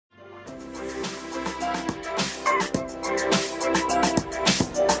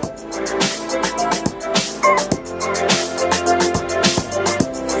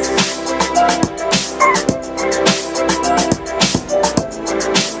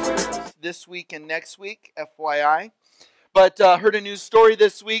this week and next week, FYI. But heard a news story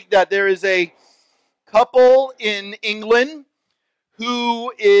this week that there is a couple in England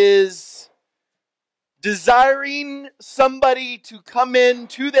who is desiring somebody to come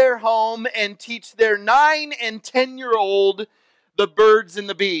into their home and teach their 9 and 10-year-old the birds and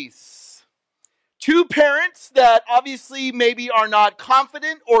the bees. Two parents that obviously maybe are not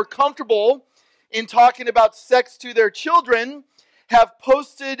confident or comfortable in talking about sex to their children have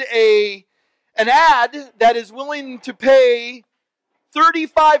posted an ad that is willing to pay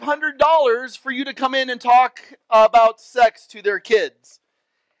 $3,500 for you to come in and talk about sex to their kids.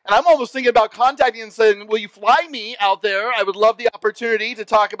 And I'm almost thinking about contacting and saying, will you fly me out there? I would love the opportunity to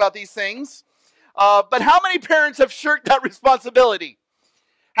talk about these things. But how many parents have shirked that responsibility?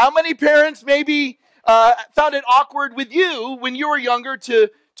 How many parents maybe found it awkward with you when you were younger to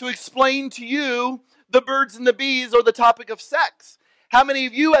explain to you the birds and the bees or the topic of sex? How many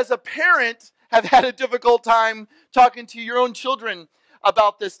of you as a parent have had a difficult time talking to your own children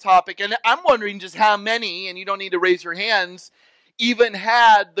about this topic? And I'm wondering just how many, and you don't need to raise your hands, even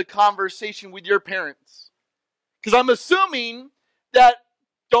had the conversation with your parents. Because I'm assuming that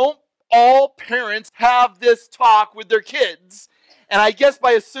don't all parents have this talk with their kids. And I guess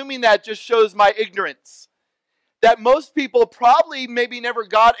by assuming that just shows my ignorance. That most people probably maybe never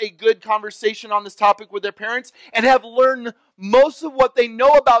got a good conversation on this topic with their parents and have learned most of what they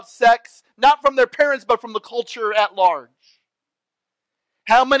know about sex, not from their parents, but from the culture at large.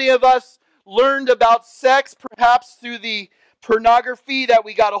 How many of us learned about sex perhaps through the pornography that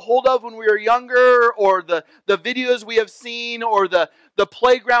we got a hold of when we were younger, or the videos we have seen, or the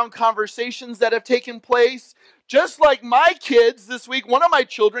playground conversations that have taken place? Just like my kids this week, one of my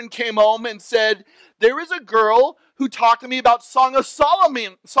children came home and said, there is a girl who talked to me about Song of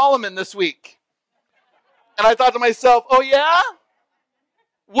Solomon this week. And I thought to myself, oh yeah?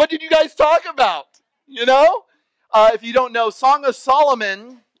 What did you guys talk about? You know? If you don't know, Song of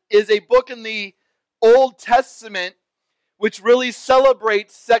Solomon is a book in the Old Testament which really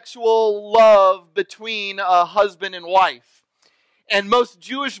celebrates sexual love between a husband and wife. And most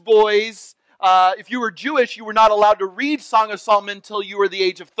Jewish boys, if you were Jewish, you were not allowed to read Song of Solomon until you were the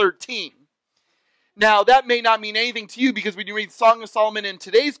age of 13. Now, that may not mean anything to you, because when you read Song of Solomon in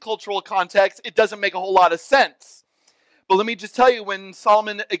today's cultural context, it doesn't make a whole lot of sense. But let me just tell you, when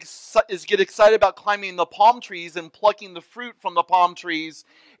Solomon gets excited about climbing the palm trees and plucking the fruit from the palm trees,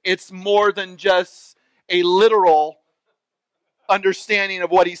 it's more than just a literal understanding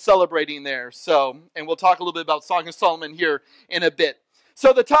of what he's celebrating there. So, and we'll talk a little bit about Song of Solomon here in a bit.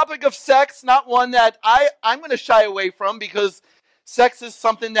 So the topic of sex, not one that I'm going to shy away from, because sex is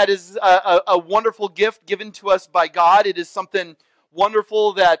something that is a wonderful gift given to us by God. It is something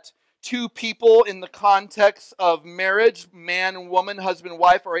wonderful that two people in the context of marriage, man and woman, husband and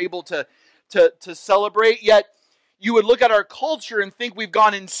wife, are able to celebrate. Yet you would look at our culture and think we've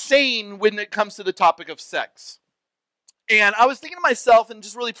gone insane when it comes to the topic of sex. And I was thinking to myself and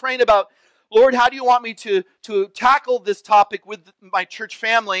just really praying about, Lord, how do you want me to tackle this topic with my church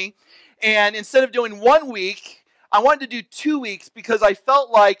family? And instead of doing 1 week, I wanted to do 2 weeks, because I felt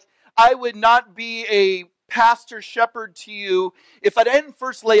like I would not be a pastor shepherd to you if I didn't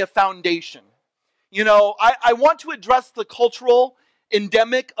first lay a foundation. You know, I want to address the cultural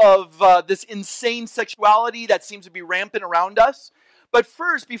endemic of this insane sexuality that seems to be rampant around us. But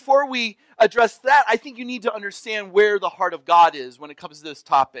first, before we address that, I think you need to understand where the heart of God is when it comes to this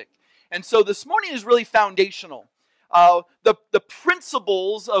topic. And so this morning is really foundational. The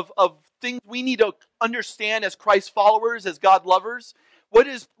principles of things we need to understand as Christ followers, as God lovers. What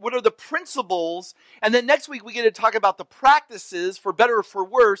are the principles? And then next week we get to talk about the practices, for better or for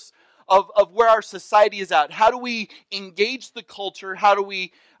worse, of where our society is at. How do we engage the culture? How do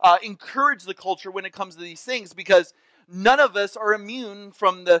we encourage the culture when it comes to these things? Because none of us are immune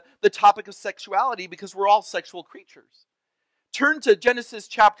from the topic of sexuality, because we're all sexual creatures. Turn to Genesis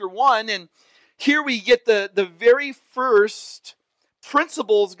chapter 1, and here we get the very first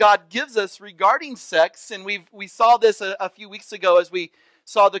principles God gives us regarding sex. And we saw this a few weeks ago as we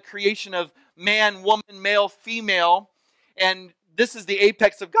saw the creation of man, woman, male, female. And this is the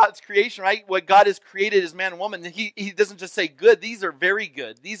apex of God's creation, right? What God has created is man and woman. He doesn't just say good. These are very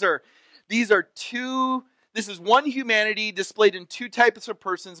good. This is one humanity displayed in two types of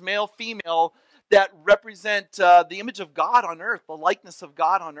persons, male, female, that represent the image of God on earth, the likeness of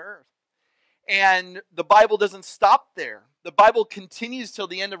God on earth. And the Bible doesn't stop there. The Bible continues till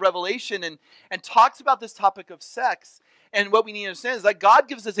the end of Revelation and talks about this topic of sex. And what we need to understand is that God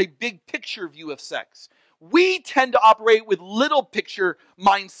gives us a big picture view of sex. we tend to operate with little picture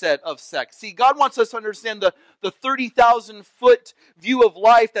mindset of sex. See, God wants us to understand the 30,000 foot view of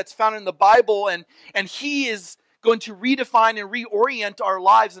life that's found in the Bible, and He is going to redefine and reorient our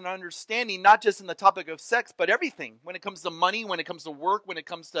lives and understanding, not just in the topic of sex, but everything. When it comes to money, when it comes to work, when it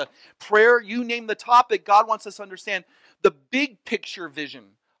comes to prayer, you name the topic, God wants us to understand the big picture vision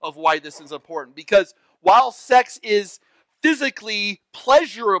of why this is important. Because while sex is physically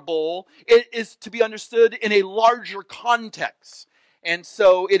pleasurable, it is to be understood in a larger context. And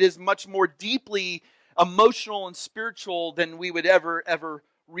so it is much more deeply emotional and spiritual than we would ever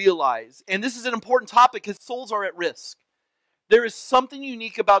realize. And this is an important topic because souls are at risk. There is something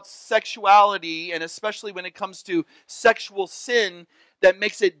unique about sexuality, and especially when it comes to sexual sin, that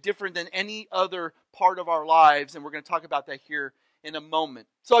makes it different than any other part of our lives. And we're going to talk about that here in a moment.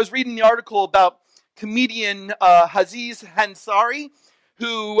 So I was reading the article about comedian Aziz Ansari,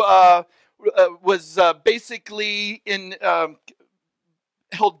 who was basically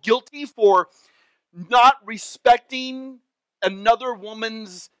held guilty for not respecting another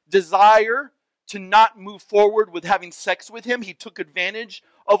woman's desire to not move forward with having sex with him. He took advantage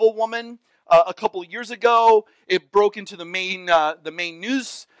of a woman a couple years ago. It broke into the main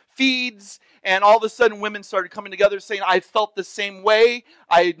news feeds, and all of a sudden women started coming together saying, I felt the same way.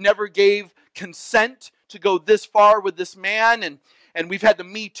 I never gave consent to go this far with this man. And we've had the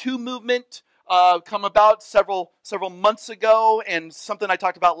Me Too movement come about several months ago, and something I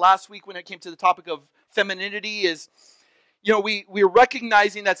talked about last week when it came to the topic of femininity is, we're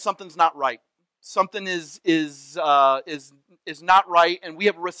recognizing that something's not right. Something is not right, and we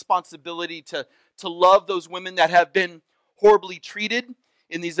have a responsibility to love those women that have been horribly treated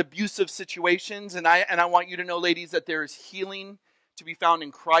in these abusive situations. And I want you to know, ladies, that there is healing to be found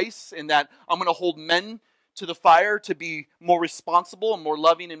in Christ, and that I'm going to hold men to the fire to be more responsible and more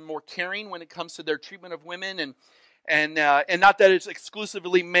loving and more caring when it comes to their treatment of women, and not that it's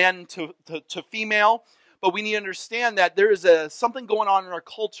exclusively man to female. But we need to understand that there is something going on in our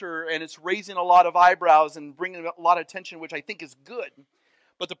culture, and it's raising a lot of eyebrows and bringing a lot of attention, which I think is good.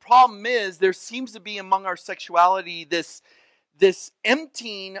 But the problem is there seems to be among our sexuality this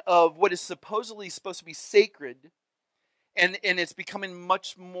emptying of what is supposedly supposed to be sacred, and it's becoming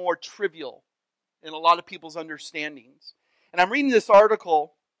much more trivial in a lot of people's understandings. And I'm reading this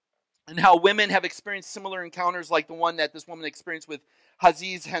article and how women have experienced similar encounters like the one that this woman experienced with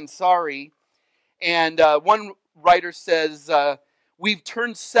Aziz Ansari. And one writer says, we've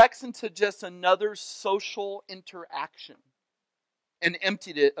turned sex into just another social interaction and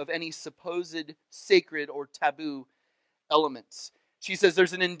emptied it of any supposed sacred or taboo elements. She says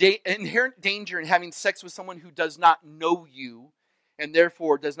there's an inherent danger in having sex with someone who does not know you and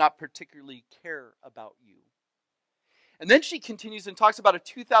therefore does not particularly care about you. And then she continues and talks about a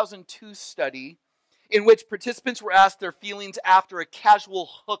 2002 study in which participants were asked their feelings after a casual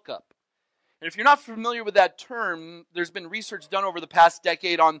hookup. And if you're not familiar with that term, there's been research done over the past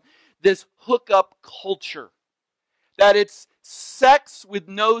decade on this hookup culture. That it's sex with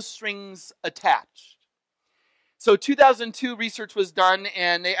no strings attached. So 2002 research was done,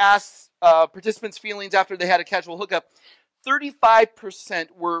 and they asked participants' feelings after they had a casual hookup.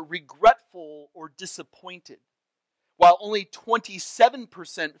 35% were regretful or disappointed, while only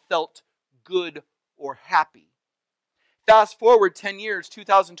 27% felt good or happy. Fast forward 10 years,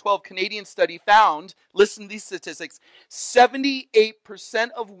 2012 Canadian study found, listen to these statistics, 78%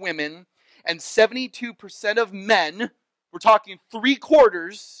 of women and 72% of men, we're talking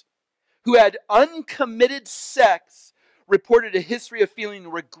 3/4, who had uncommitted sex reported a history of feeling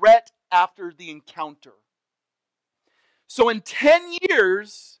regret after the encounter. So in 10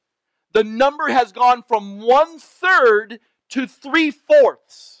 years, the number has gone from 1/3 to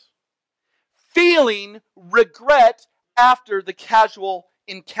 3/4, feeling regret after the casual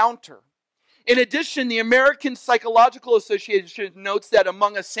encounter. In addition, the American Psychological Association notes that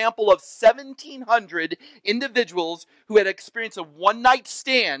among a sample of 1,700 individuals who had experienced a one-night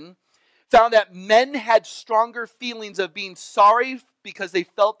stand, found that men had stronger feelings of being sorry because they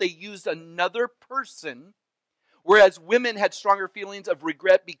felt they used another person, whereas women had stronger feelings of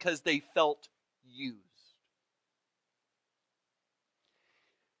regret because they felt used.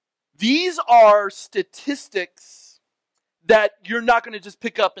 These are statistics that you're not going to just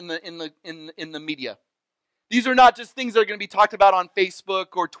pick up in the media. These are not just things that are going to be talked about on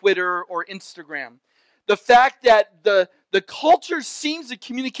Facebook or Twitter or Instagram. The fact that the culture seems to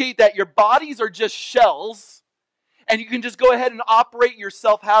communicate that your bodies are just shells and you can just go ahead and operate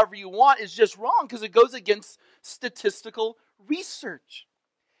yourself however you want is just wrong, because it goes against statistical research.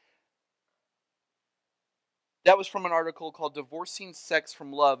 That was from an article called Divorcing Sex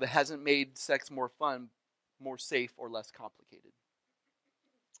from Love. It hasn't made sex more fun. more safe, or less complicated.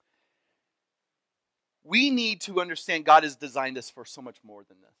 We need to understand God has designed us for so much more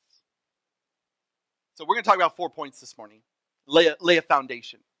than this. So we're going to talk about 4 points this morning. Lay a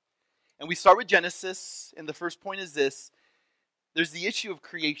foundation. And we start with Genesis, and the first point is this. There's the issue of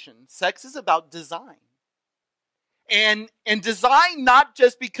creation. Sex is about design. And design not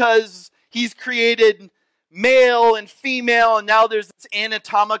just because he's created male and female, and now there's this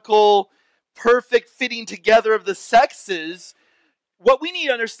anatomical, perfect fitting together of the sexes. What we need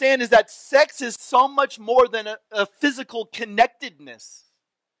to understand is that sex is so much more than a physical connectedness.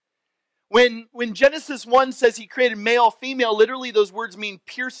 When Genesis 1 says he created male, female, literally those words mean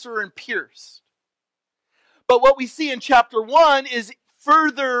piercer and pierced. But what we see in chapter 1 is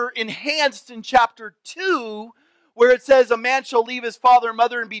further enhanced in chapter 2, where it says, a man shall leave his father and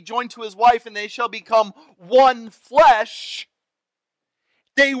mother and be joined to his wife, and they shall become one flesh.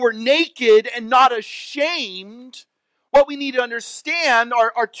 They were naked and not ashamed. What we need to understand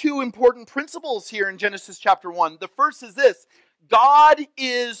are two important principles here in Genesis chapter 1. The first is this: God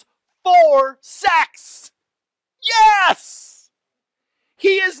is for sex. Yes!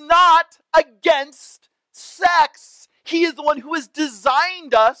 He is not against sex. He is the one who has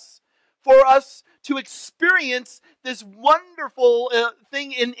designed us for us to experience this wonderful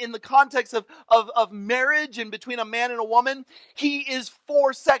thing in the context of marriage and between a man and a woman. He is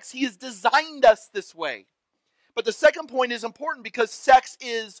for sex. He has designed us this way. But the second point is important because sex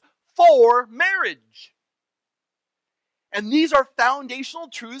is for marriage. And these are foundational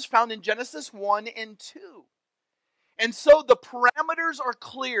truths found in Genesis 1 and 2. And so the parameters are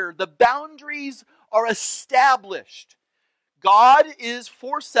clear. The boundaries are established. God is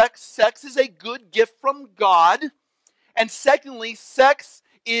for sex. Sex is a good gift from God. And secondly, sex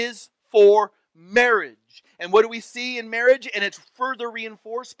is for marriage. And what do we see in marriage? And it's further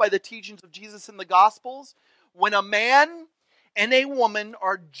reinforced by the teachings of Jesus in the Gospels. When a man and a woman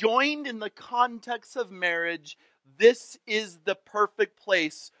are joined in the context of marriage, this is the perfect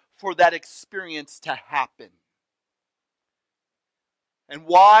place for that experience to happen. And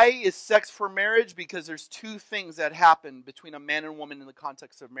why is sex for marriage? Because there's two things that happen between a man and woman in the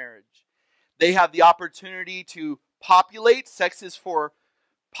context of marriage. They have the opportunity to populate. Sex is for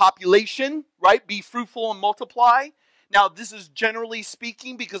population, right? Be fruitful and multiply. Now, this is generally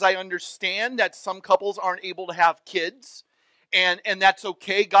speaking because I understand that some couples aren't able to have kids. And that's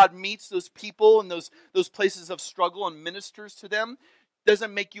okay. God meets those people in those places of struggle and ministers to them.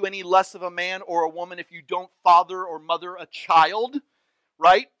 Doesn't make you any less of a man or a woman if you don't father or mother a child.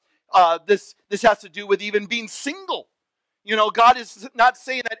 Right? This has to do with even being single. You know, God is not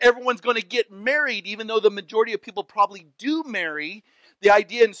saying that everyone's going to get married, even though the majority of people probably do marry. The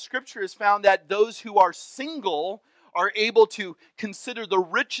idea in Scripture is found that those who are single are able to consider the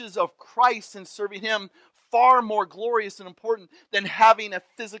riches of Christ and serving Him far more glorious and important than having a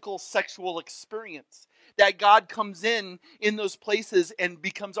physical sexual experience. That God comes in those places and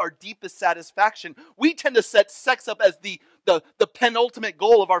becomes our deepest satisfaction. We tend to set sex up as the penultimate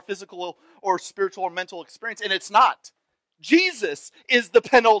goal of our physical or spiritual or mental experience, and it's not. Jesus is the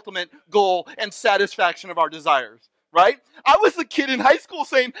penultimate goal and satisfaction of our desires, right? I was a kid in high school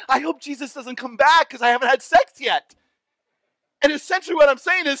saying, I hope Jesus doesn't come back because I haven't had sex yet. And essentially what I'm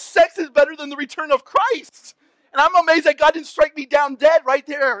saying is sex is better than the return of Christ. And I'm amazed that God didn't strike me down dead right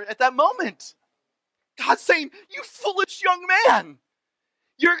there at that moment. God's saying, you foolish young man.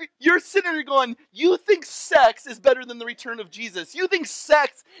 You're sitting there going, you think sex is better than the return of Jesus. You think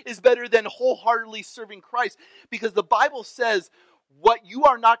sex is better than wholeheartedly serving Christ. Because the Bible says what you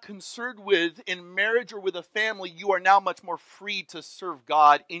are not concerned with in marriage or with a family, you are now much more free to serve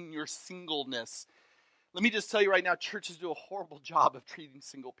God in your singleness. Let me just tell you right now, churches do a horrible job of treating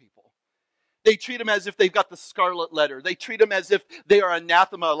single people. They treat them as if they've got the scarlet letter. They treat them as if they are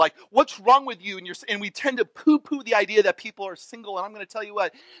anathema. Like, what's wrong with you? And we tend to poo-poo the idea that people are single. And I'm going to tell you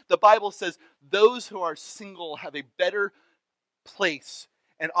what, the Bible says those who are single have a better place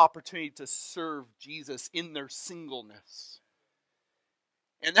and opportunity to serve Jesus in their singleness.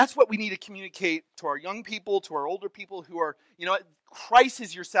 And that's what we need to communicate to our young people, to our older people who are, Christ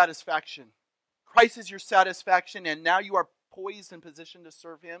is your satisfaction. Christ is your satisfaction, and now you are poised and positioned to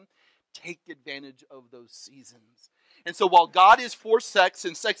serve Him. Take advantage of those seasons. And so while God is for sex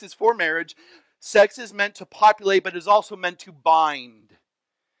and sex is for marriage, sex is meant to populate, but is also meant to bind.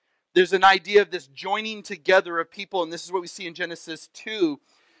 There's an idea of this joining together of people, and this is what we see in Genesis 2.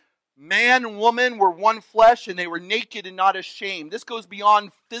 Man and woman were one flesh, and they were naked and not ashamed. This goes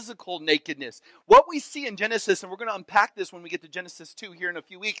beyond physical nakedness. What we see in Genesis, and we're going to unpack this when we get to Genesis 2 here in a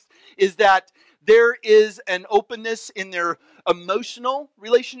few weeks, is that there is an openness in their emotional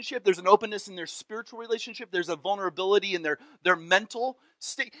relationship. There's an openness in their spiritual relationship. There's a vulnerability in their mental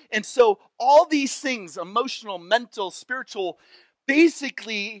state. And so all these things, emotional, mental, spiritual,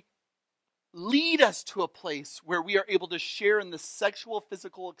 basically lead us to a place where we are able to share in the sexual,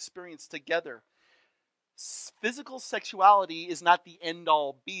 physical experience together. Physical sexuality is not the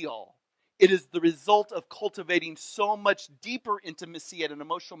end-all, be-all. It is the result of cultivating so much deeper intimacy at an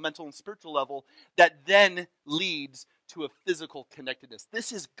emotional, mental, and spiritual level that then leads to a physical connectedness.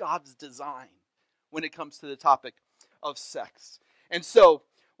 This is God's design when it comes to the topic of sex. And so,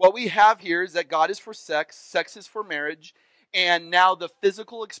 what we have here is that God is for sex, sex is for marriage, and now the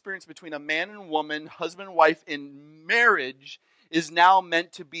physical experience between a man and woman, husband and wife in marriage is now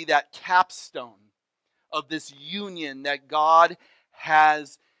meant to be that capstone of this union that God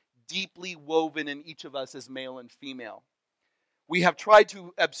has deeply woven in each of us as male and female. We have tried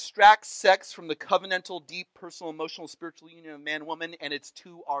to abstract sex from the covenantal, deep, personal, emotional, spiritual union of man and woman, and it's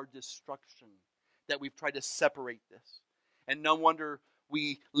to our destruction that we've tried to separate this. And no wonder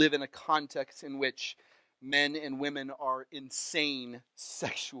we live in a context in which men and women are insane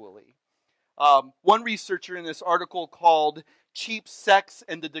sexually. One researcher in this article called Cheap Sex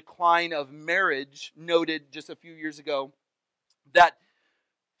and the Decline of Marriage noted just a few years ago that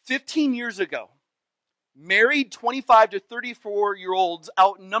 15 years ago, married 25 to 34-year-olds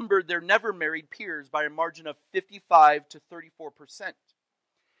outnumbered their never married peers by a margin of 55 to 34%.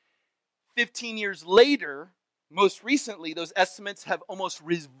 15 years later, most recently, those estimates have almost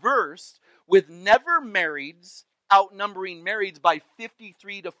reversed, with never marrieds outnumbering marrieds by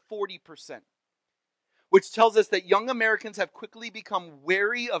 53 to 40%, which tells us that young Americans have quickly become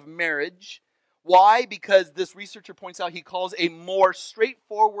wary of marriage. Why? Because this researcher points out he calls a more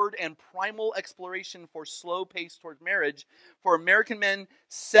straightforward and primal exploration for slow pace towards marriage. For American men,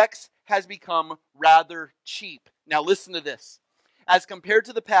 sex has become rather cheap. Now listen to this. As compared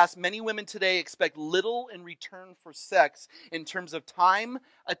to the past, many women today expect little in return for sex in terms of time,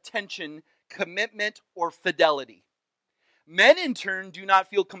 attention, commitment, or fidelity. Men, in turn, do not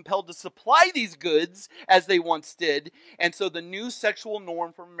feel compelled to supply these goods as they once did, and so the new sexual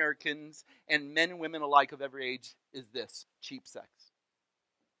norm for Americans and men and women alike of every age is this: cheap sex.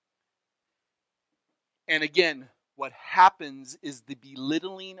 And again, what happens is the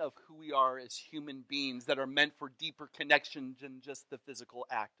belittling of who we are as human beings that are meant for deeper connection than just the physical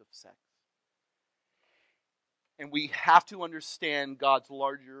act of sex. And we have to understand God's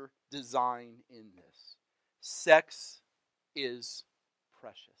larger design in this. Sex is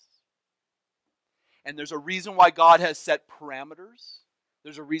precious. And there's a reason why God has set parameters.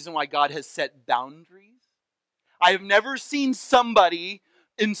 There's a reason why God has set boundaries. I have never seen somebody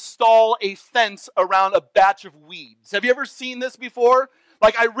install a fence around a batch of weeds. Have you ever seen this before?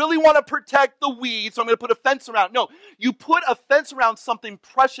 Like, I really want to protect the weeds, so I'm going to put a fence around. No, you put a fence around something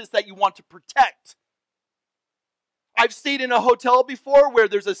precious that you want to protect. I've stayed in a hotel before where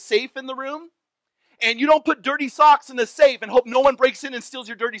there's a safe in the room, and you don't put dirty socks in the safe and hope no one breaks in and steals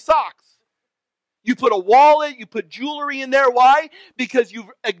your dirty socks. You put a wallet, you put jewelry in there. Why? Because you've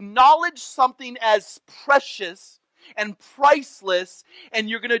acknowledged something as precious and priceless, and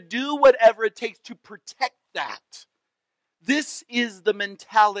you're going to do whatever it takes to protect that. This is the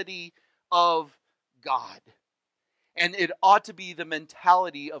mentality of God. And it ought to be the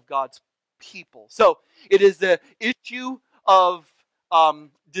mentality of God's people. So, it is the issue of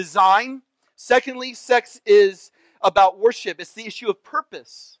design. Secondly, sex is about worship. It's the issue of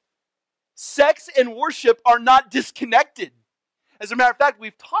purpose. Sex and worship are not disconnected. As a matter of fact,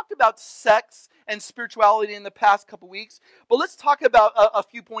 we've talked about sex and spirituality in the past couple weeks, but let's talk about a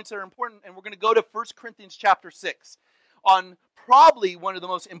few points that are important, and we're going to go to 1 Corinthians chapter 6 on probably one of the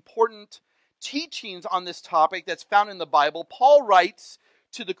most important teachings on this topic that's found in the Bible. Paul writes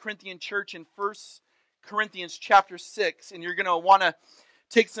to the Corinthian church in 1 Corinthians chapter 6, and you're going to want to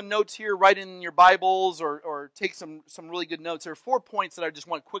take some notes here, write in your Bibles, or take some really good notes. There are 4 points that I just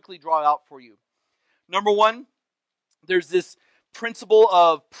want to quickly draw out for you. Number one, there's this principle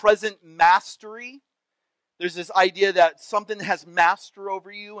of present mastery. There's this idea that something has master over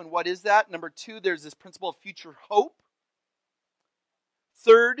you, and what is that? Number two, there's this principle of future hope.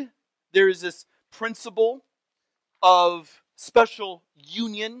 Third, there is this principle of special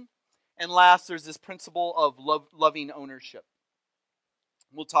union. And last, there's this principle of loving ownership.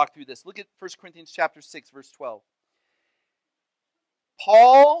 We'll talk through this. Look at 1 Corinthians chapter 6, verse 12.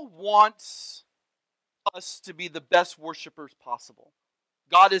 Paul wants us to be the best worshipers possible.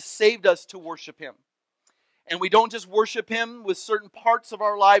 God has saved us to worship Him. And we don't just worship Him with certain parts of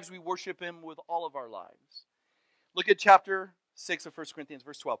our lives, we worship Him with all of our lives. Look at chapter 6 of 1 Corinthians,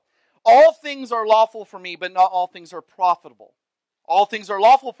 verse 12. All things are lawful for me, but not all things are profitable. All things are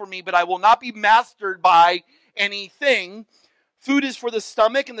lawful for me, but I will not be mastered by anything. Food is for the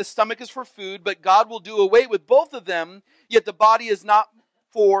stomach, and the stomach is for food, but God will do away with both of them. Yet the body is not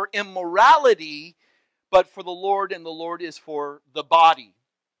for immorality, but for the Lord, and the Lord is for the body.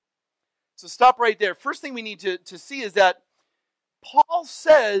 So stop right there. First thing we need to see is that Paul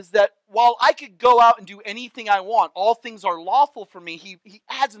says that while I could go out and do anything I want, all things are lawful for me. He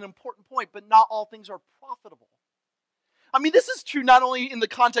adds an important point, but not all things are profitable. I mean, this is true not only in the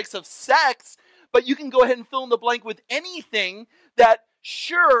context of sex, but you can go ahead and fill in the blank with anything that,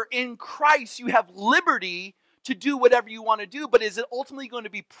 sure, in Christ you have liberty to do whatever you want to do, but is it ultimately going to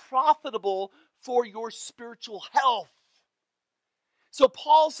be profitable for your spiritual health? So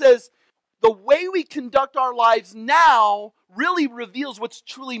Paul says the way we conduct our lives now really reveals what's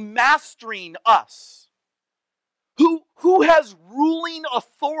truly mastering us. Who has ruling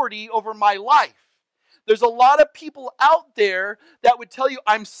authority over my life? There's a lot of people out there that would tell you,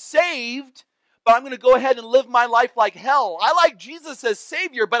 I'm saved, but I'm going to go ahead and live my life like hell. I like Jesus as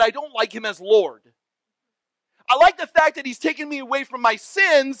Savior, but I don't like Him as Lord. I like the fact that He's taken me away from my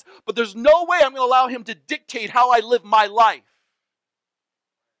sins, but there's no way I'm going to allow Him to dictate how I live my life.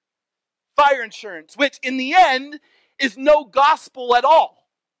 Fire insurance, which in the end is no gospel at all.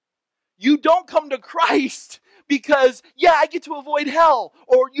 You don't come to Christ because, yeah, I get to avoid hell.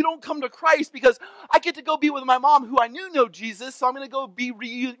 Or you don't come to Christ because I get to go be with my mom who I knew know Jesus, so I'm going to go be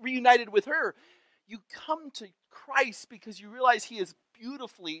reunited with her. You come to Christ because you realize He is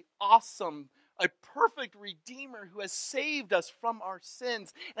beautifully awesome, a perfect Redeemer who has saved us from our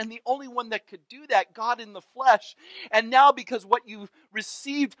sins. And the only one that could do that, God in the flesh. And now because what you've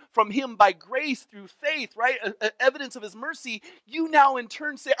received from Him by grace through faith, right, evidence of His mercy, you now in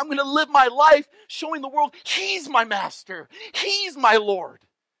turn say, I'm going to live my life showing the world He's my master. He's my Lord.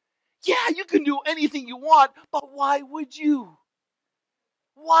 Yeah, you can do anything you want, but why would you?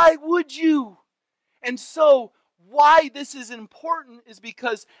 Why would you? And so, why this is important is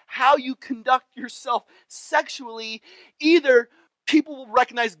because how you conduct yourself sexually, either people will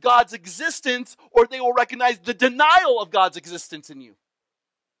recognize God's existence or they will recognize the denial of God's existence in you.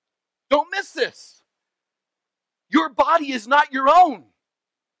 Don't miss this. Your body is not your own.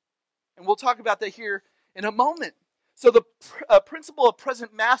 And we'll talk about that here in a moment. So the principle of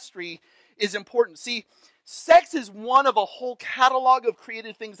present mastery is important. See, sex is one of a whole catalog of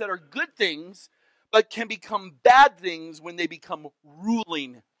created things that are good things, but can become bad things when they become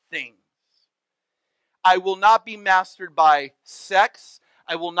ruling things. I will not be mastered by sex.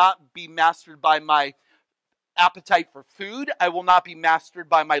 I will not be mastered by my appetite for food. I will not be mastered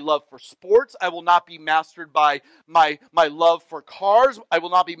by my love for sports. I will not be mastered by my love for cars. I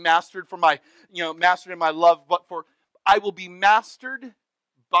will not be mastered for mastered in my love, but for I will be mastered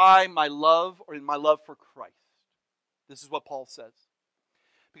by my love or in my love for Christ. This is what Paul says.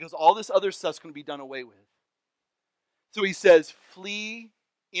 Because all this other stuff's going to be done away with. So he says, flee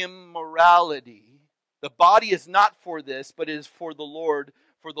immorality. The body is not for this, but it is for the Lord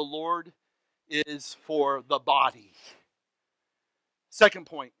is for the body. Second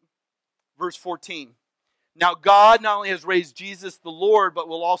point, verse 14. Now God not only has raised Jesus the Lord, but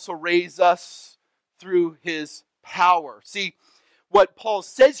will also raise us through His power. See, what Paul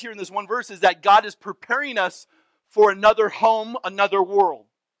says here in this one verse is that God is preparing us for another home, another world.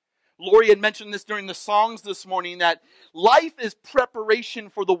 Lori had mentioned this during the songs this morning, that life is preparation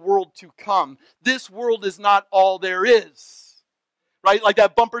for the world to come. This world is not all there is. Right? Like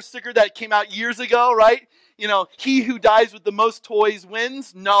that bumper sticker that came out years ago, right? You know, he who dies with the most toys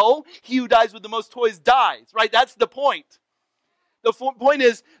wins. No, he who dies with the most toys dies. Right? That's the point. The point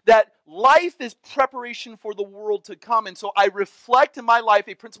is that life is preparation for the world to come. And so I reflect in my life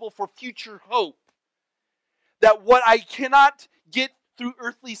a principle for future hope. That what I cannot get through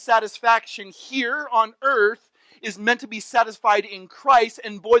earthly satisfaction here on earth is meant to be satisfied in Christ.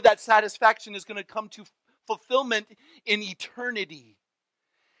 And boy, that satisfaction is going to come to fulfillment in eternity.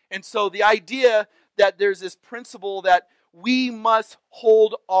 And so the idea that there's this principle that we must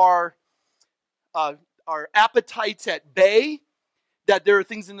hold our appetites at bay, that there are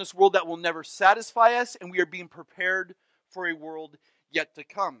things in this world that will never satisfy us, and we are being prepared for a world yet to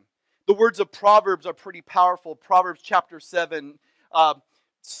come. The words of Proverbs are pretty powerful. Proverbs chapter 7,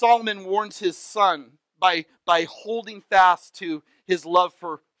 Solomon warns his son by holding fast to his love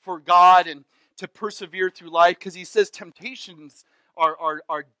for God and to persevere through life, because he says temptations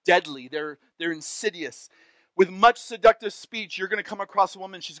are deadly. They're insidious. With much seductive speech, you're going to come across a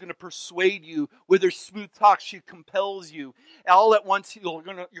woman. She's going to persuade you. With her smooth talk, she compels you. All at once, you're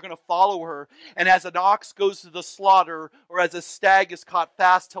going to follow her. And as an ox goes to the slaughter, or as a stag is caught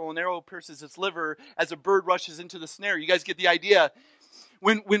fast till an arrow pierces its liver, as a bird rushes into the snare. You guys get the idea.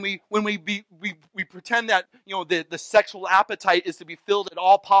 When we pretend that the sexual appetite is to be filled at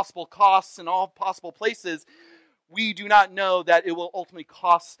all possible costs and all possible places, we do not know that it will ultimately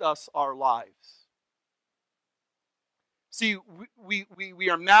cost us our lives. See, we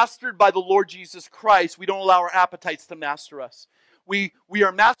are mastered by the Lord Jesus Christ. We don't allow our appetites to master us. We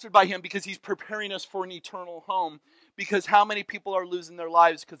are mastered by Him because He's preparing us for an eternal home. Because how many people are losing their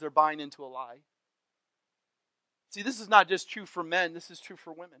lives because they're buying into a lie? See, this is not just true for men. This is true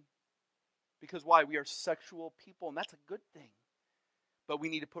for women. Because why? We are sexual people, and that's a good thing. But we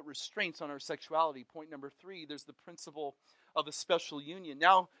need to put restraints on our sexuality. Point number 3, there's the principle of a special union.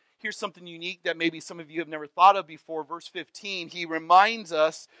 Now, here's something unique that maybe some of you have never thought of before. Verse 15, he reminds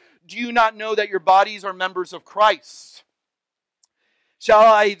us, do you not know that your bodies are members of Christ? Shall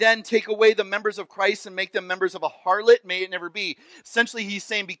I then take away the members of Christ and make them members of a harlot? May it never be. Essentially, he's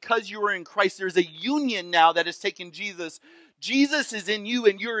saying because you are in Christ, there's a union now that has taken Jesus. Jesus is in you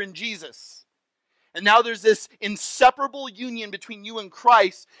and you're in Jesus. And now there's this inseparable union between you and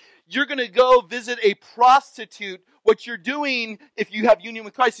Christ. You're going to go visit a prostitute. What you're doing, if you have union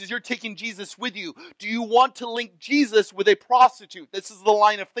with Christ, is you're taking Jesus with you. Do you want to link Jesus with a prostitute? This is the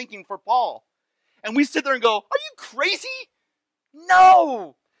line of thinking for Paul. And we sit there and go, are you crazy?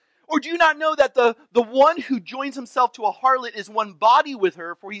 No! Or do you not know that the one who joins himself to a harlot is one body with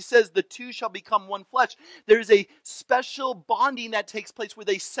her? For he says the two shall become one flesh. There is a special bonding that takes place with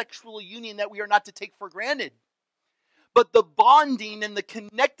a sexual union that we are not to take for granted. But the bonding and the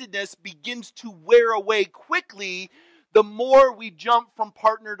connectedness begins to wear away quickly the more we jump from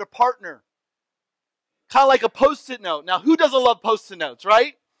partner to partner. Kind of like a Post-it note. Now, who doesn't love Post-it notes,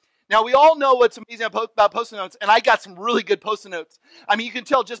 right? Now, we all know what's amazing about Post-it notes, and I got some really good Post-it notes. I mean, you can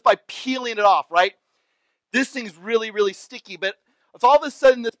tell just by peeling it off, right? This thing's really, really sticky, but if all of a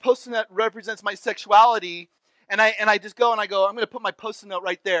sudden this Post-it note represents my sexuality, and I just go, I'm going to put my Post-it note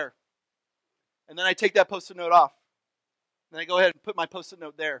right there. And then I take that Post-it note off. Then I go ahead and put my Post-it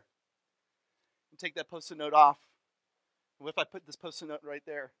note there. And take that Post-it note off. And what if I put this Post-it note right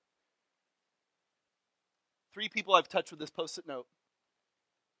there? 3 people I've touched with this Post-it note.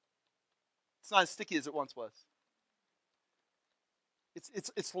 It's not as sticky as it once was.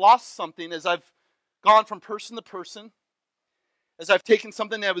 It's lost something as I've gone from person to person. As I've taken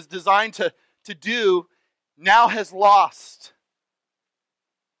something that was designed to do, now has lost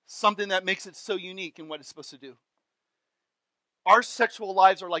something that makes it so unique in what it's supposed to do. Our sexual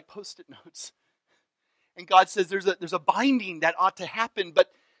lives are like Post-it notes. And God says there's a binding that ought to happen, but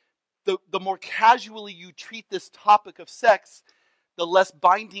the more casually you treat this topic of sex, the less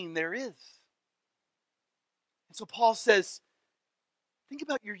binding there is. And so Paul says, think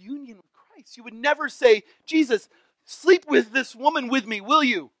about your union with Christ. You would never say, Jesus, sleep with this woman with me, will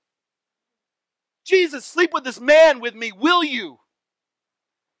you? Jesus, sleep with this man with me, will you?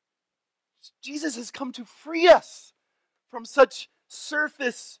 Jesus has come to free us from such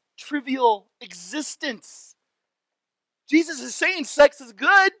surface, trivial existence. Jesus is saying sex is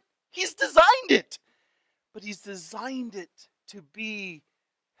good. He's designed it. But He's designed it to be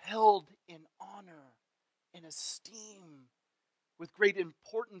held in honor, in esteem, with great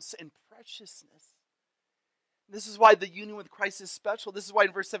importance and preciousness. This is why the union with Christ is special. This is why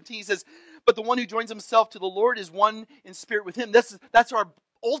in verse 17 he says, but the one who joins himself to the Lord is one in spirit with Him. That's our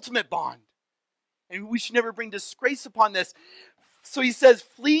ultimate bond. And we should never bring disgrace upon this. So he says,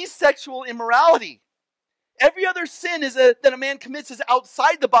 flee sexual immorality. Every other sin that a man commits is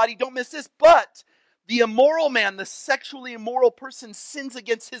outside the body. Don't miss this. But the immoral man, the sexually immoral person, sins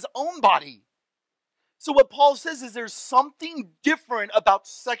against his own body. So what Paul says is there's something different about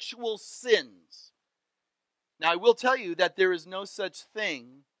sexual sins. Now I will tell you that there is no such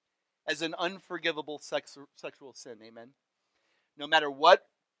thing as an unforgivable sexual sin. Amen. No matter what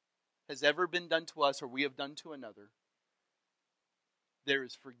has ever been done to us or we have done to another, there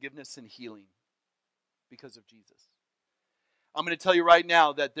is forgiveness and healing because of Jesus. I'm going to tell you right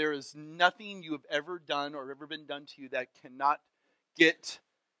now that there is nothing you have ever done or ever been done to you that cannot get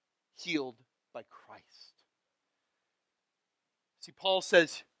healed by Christ. See, Paul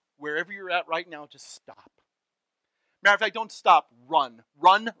says, wherever you're at right now, just stop. Matter of fact, don't stop, run.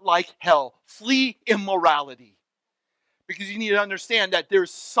 Run like hell. Flee immorality. Because you need to understand that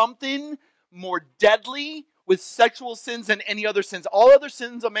there's something more deadly with sexual sins than any other sins. All other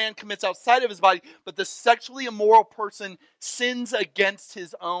sins a man commits outside of his body, but the sexually immoral person sins against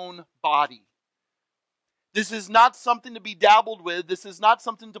his own body. This is not something to be dabbled with. This is not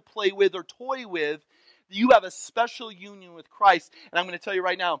something to play with or toy with. You have a special union with Christ. And I'm going to tell you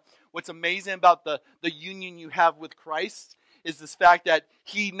right now, what's amazing about the union you have with Christ is this fact that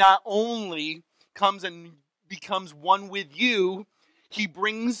he not only comes and becomes one with you, he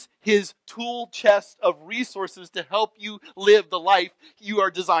brings his tool chest of resources to help you live the life you are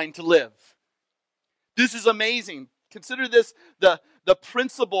designed to live. This is amazing. Consider this the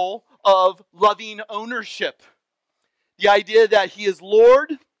principle of loving ownership. The idea that he is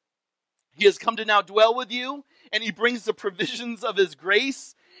Lord, he has come to now dwell with you, and he brings the provisions of his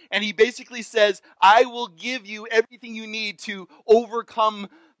grace, and he basically says, I will give you everything you need to overcome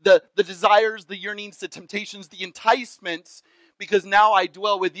the desires, the yearnings, the temptations, the enticements, because now I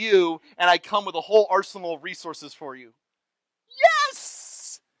dwell with you, and I come with a whole arsenal of resources for you.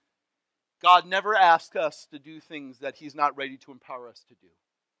 Yes! God never asks us to do things that he's not ready to empower us to do.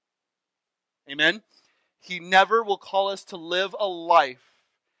 Amen? He never will call us to live a life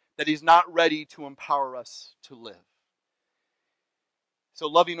that he's not ready to empower us to live. So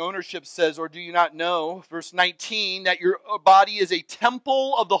loving ownership says, or do you not know, verse 19, that your body is a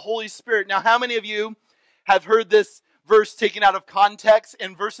temple of the Holy Spirit. Now, how many of you have heard this verse taken out of context?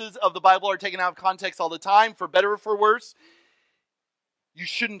 And verses of the Bible are taken out of context all the time, for better or for worse. You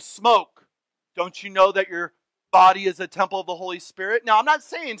shouldn't smoke. Don't you know that your body is a temple of the Holy Spirit? Now, I'm not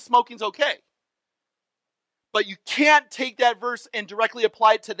saying smoking's okay. But you can't take that verse and directly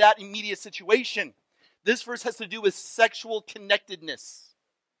apply it to that immediate situation. This verse has to do with sexual connectedness.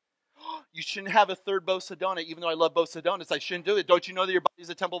 You shouldn't have a third Bosa donut, even though I love Bosa donuts. I shouldn't do it. Don't you know that your body is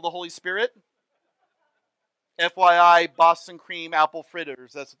a temple of the Holy Spirit? FYI, Boston cream apple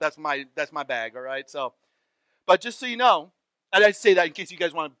fritters. That's my bag, all right? So, but just so you know, and I say that in case you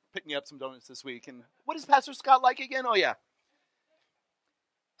guys want to pick me up some donuts this week. And what is Pastor Scott like again? Oh, yeah.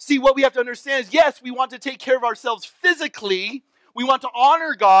 See, what we have to understand is, yes, we want to take care of ourselves physically. We want to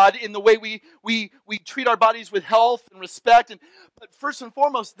honor God in the way we treat our bodies with health and respect. But first and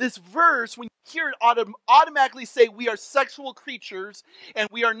foremost, this verse, when you hear it, automatically say we are sexual creatures and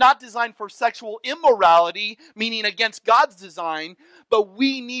we are not designed for sexual immorality, meaning against God's design. But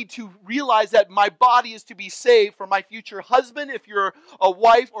we need to realize that my body is to be saved for my future husband if you're a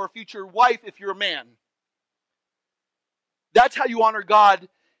wife, or a future wife if you're a man. That's how you honor God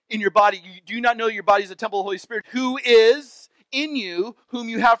in your body. You do not know your body is a temple of the Holy Spirit, who is in you, whom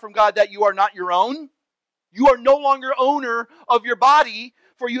you have from God, that you are not your own. You are no longer owner of your body,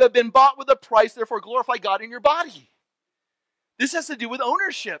 for you have been bought with a price, therefore glorify God in your body. This has to do with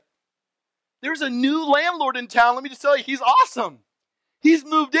ownership. There's a new landlord in town. Let me just tell you, he's awesome. He's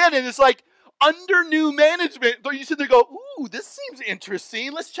moved in, and it's like under new management. Don't you sit there and go, ooh, this seems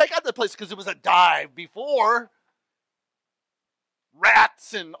interesting. Let's check out the place, because it was a dive before.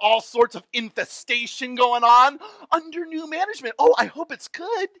 Rats and all sorts of infestation going on under new management. Oh, I hope it's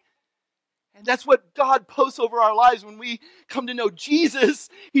good. And that's what God posts over our lives when we come to know Jesus.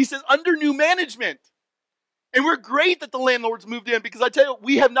 He says, under new management. And we're great that the landlords moved in, because I tell you,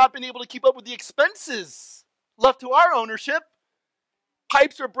 we have not been able to keep up with the expenses left to our ownership.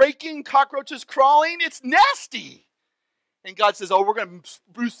 Pipes are breaking, cockroaches crawling. It's nasty. And God says, oh, we're going to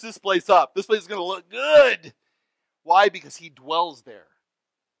spruce this place up. This place is going to look good. Why? Because he dwells there.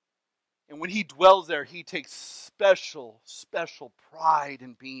 And when he dwells there, he takes special pride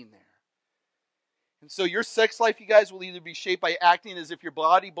in being there. And so your sex life, you guys, will either be shaped by acting as if your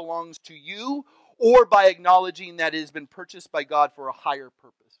body belongs to you, or by acknowledging that it has been purchased by God for a higher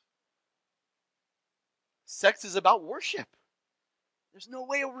purpose. Sex is about worship. There's no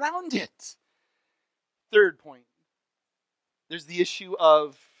way around it. Third point, there's the issue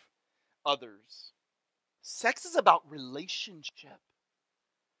of others. Sex is about relationship.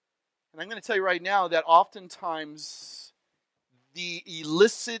 And I'm going to tell you right now that oftentimes the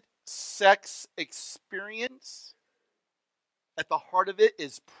illicit sex experience, at the heart of it,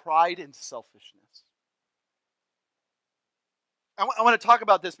 is pride and selfishness. I want to talk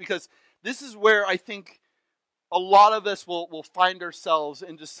about this, because this is where I think a lot of us will find ourselves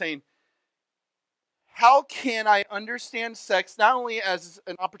in just saying, how can I understand sex not only as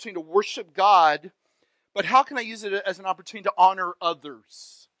an opportunity to worship God, but how can I use it as an opportunity to honor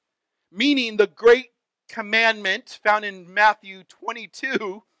others? Meaning the great commandment found in Matthew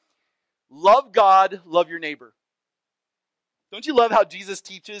 22, love God, love your neighbor. Don't you love how Jesus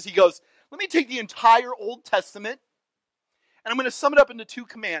teaches? He goes, let me take the entire Old Testament, and I'm going to sum it up into two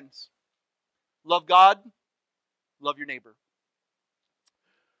commands. Love God, love your neighbor.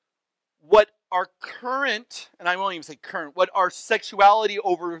 What our current, and I won't even say current, what our sexuality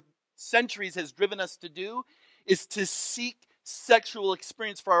over centuries has driven us to do is to seek sexual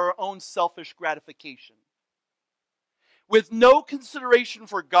experience for our own selfish gratification. with no consideration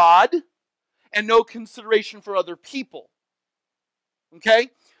for God and no consideration for other people. Okay?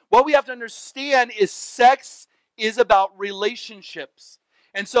 What we have to understand is sex is about relationships.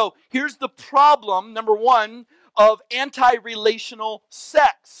 And so here's the problem, number one, of anti-relational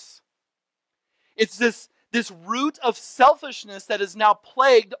sex. It's this root of selfishness that has now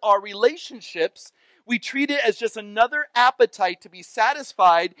plagued our relationships. We treat it as just another appetite to be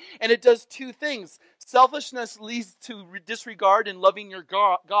satisfied, and it does two things. Selfishness leads to disregard and loving your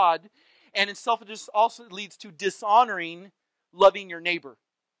God, and selfishness also leads to dishonoring loving your neighbor.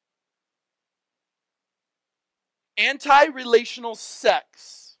 Anti-relational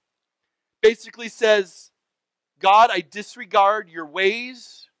sex basically says, God, I disregard your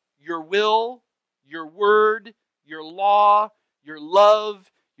ways, your will, your word, your law, your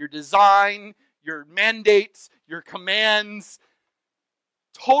love, your design, your mandates, your commands.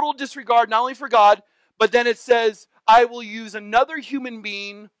 Total disregard, not only for God, but then it says, I will use another human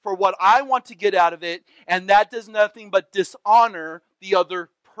being for what I want to get out of it, and that does nothing but dishonor the other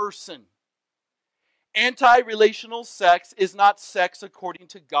person. Anti-relational sex is not sex according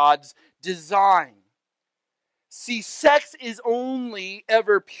to God's design. See, sex is only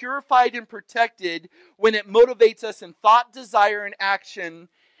ever purified and protected when it motivates us in thought, desire, and action,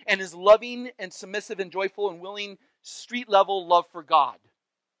 and is loving and submissive and joyful and willing street-level love for God.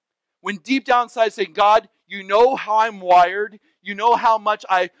 When deep down inside saying, God, you know how I'm wired, you know how much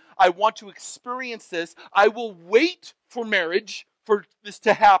I want to experience this, I will wait for marriage for this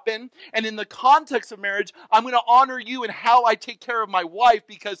to happen. And in the context of marriage, I'm going to honor you in how I take care of my wife,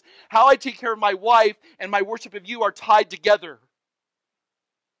 because how I take care of my wife and my worship of you are tied together.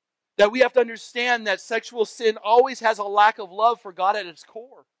 That we have to understand that sexual sin always has a lack of love for God at its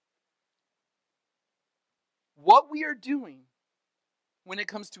core. What we are doing when it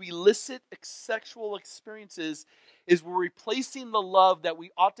comes to illicit sexual experiences is we're replacing the love that we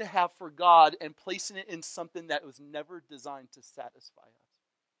ought to have for God and placing it in something that was never designed to satisfy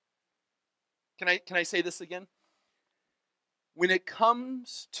us. Can I say this again? When it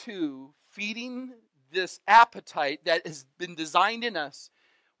comes to feeding this appetite that has been designed in us,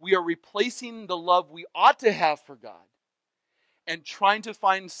 we are replacing the love we ought to have for God and trying to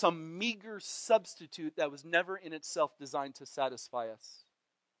find some meager substitute that was never in itself designed to satisfy us.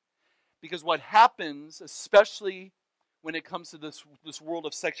 Because what happens, especially when it comes to this world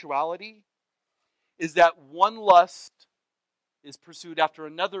of sexuality, is that one lust is pursued after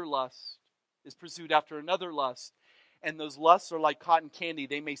another lust, is pursued after another lust. And those lusts are like cotton candy.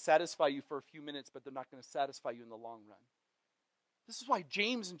 They may satisfy you for a few minutes, but they're not going to satisfy you in the long run. This is why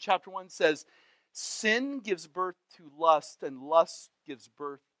James in chapter 1 says, sin gives birth to lust, and lust gives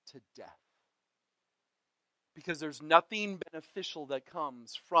birth to death. Because there's nothing beneficial that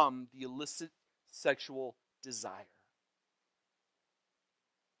comes from the illicit sexual desire.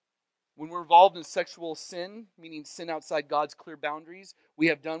 When we're involved in sexual sin, meaning sin outside God's clear boundaries, we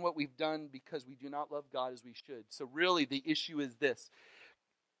have done what we've done because we do not love God as we should. So really the issue is this.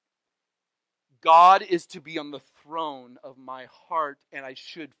 God is to be on the throne of my heart, and I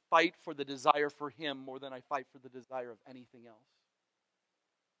should fight for the desire for Him more than I fight for the desire of anything else.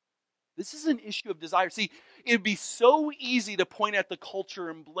 This is an issue of desire. See, it would be so easy to point at the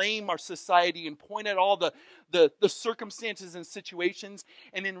culture and blame our society and point at all the circumstances and situations.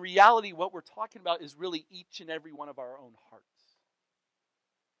 And in reality, what we're talking about is really each and every one of our own hearts.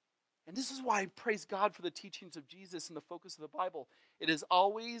 And this is why I praise God for the teachings of Jesus and the focus of the Bible. It is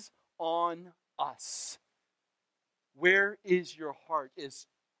always on us. Where is your heart? Is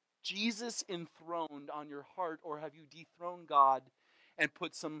Jesus enthroned on your heart, or have you dethroned God and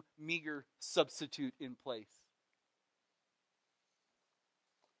put some meager substitute in place?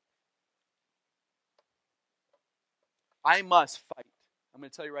 I must fight. I'm going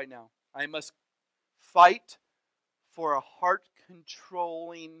to tell you right now. I must fight for a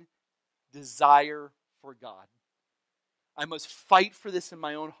heart-controlling desire for God. I must fight for this in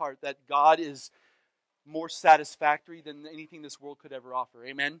my own heart, that God is more satisfactory than anything this world could ever offer.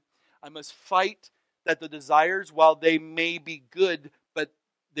 Amen? I must fight that the desires, while they may be good, but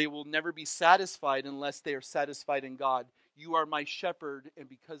they will never be satisfied unless they are satisfied in God. You are my shepherd, and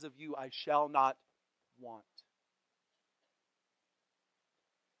because of you I shall not want.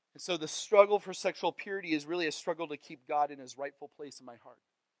 And so the struggle for sexual purity is really a struggle to keep God in His rightful place in my heart.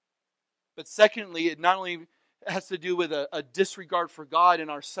 But secondly, it not only has to do with a disregard for God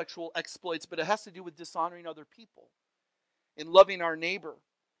and our sexual exploits, but it has to do with dishonoring other people and loving our neighbor.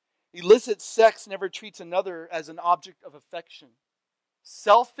 Illicit sex never treats another as an object of affection.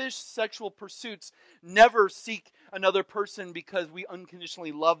 Selfish sexual pursuits never seek another person because we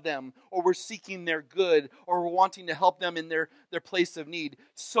unconditionally love them, or we're seeking their good, or we're wanting to help them in their place of need.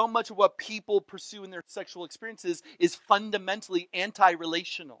 So much of what people pursue in their sexual experiences is fundamentally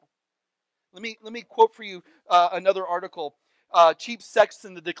anti-relational. Let me quote for you another article, Cheap Sex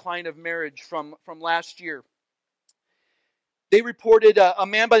and the Decline of Marriage from last year. They reported a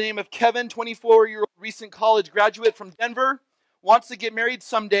man by the name of Kevin, 24-year-old recent college graduate from Denver, wants to get married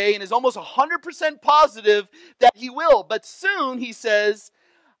someday and is almost 100% positive that he will. But soon, he says,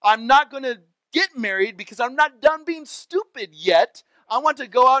 I'm not going to get married because I'm not done being stupid yet. I want to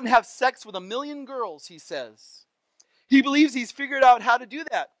go out and have sex with 1 million girls, he says. He believes he's figured out how to do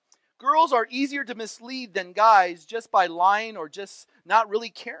that. Girls are easier to mislead than guys just by lying or just not really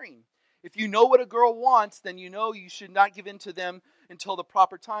caring. If you know what a girl wants, then you know you should not give in to them until the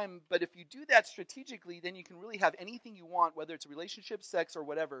proper time. But if you do that strategically, then you can really have anything you want, whether it's a relationship, sex, or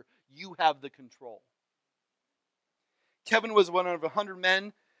whatever. You have the control. Kevin was one of 100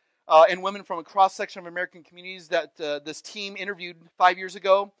 men and women from a cross-section of American communities that this team interviewed 5 years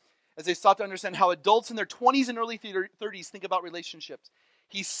ago as they sought to understand how adults in their 20s and early 30s think about relationships.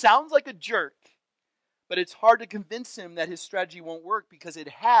 He sounds like a jerk, but it's hard to convince him that his strategy won't work because it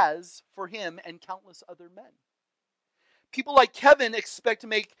has for him and countless other men. People like Kevin expect to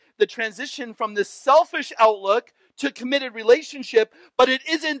make the transition from this selfish outlook to committed relationship, but it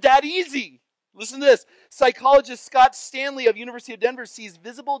isn't that easy. Listen to this. Psychologist Scott Stanley of University of Denver sees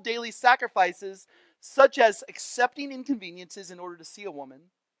visible daily sacrifices, such as accepting inconveniences in order to see a woman,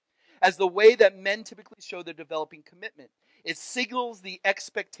 as the way that men typically show their developing commitment. It signals the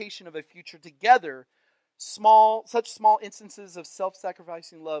expectation of a future together. Such small instances of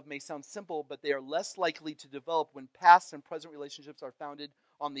self-sacrificing love may sound simple, but they are less likely to develop when past and present relationships are founded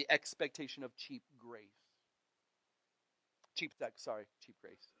on the expectation of cheap grace. Cheap sex.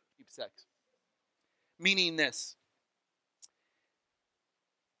 Meaning this: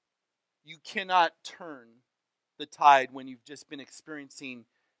 you cannot turn the tide when you've just been experiencing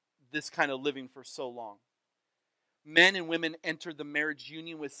this kind of living for so long. Men and women enter the marriage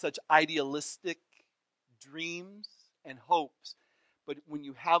union with such idealistic dreams and hopes, but when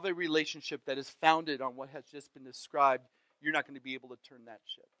you have a relationship that is founded on what has just been described, you're not going to be able to turn that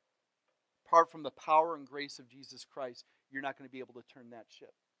ship. Apart from the power and grace of Jesus Christ, you're not going to be able to turn that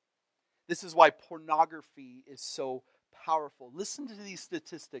ship. This is why pornography is so powerful. Listen to these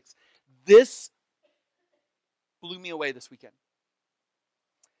statistics. This blew me away this weekend.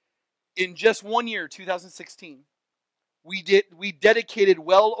 In just 1 year, 2016, we dedicated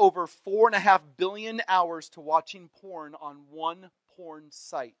well over 4.5 billion hours to watching porn on one porn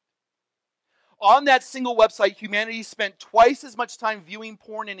site. On that single website, humanity spent twice as much time viewing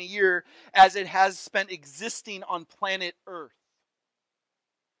porn in a year as it has spent existing on planet Earth.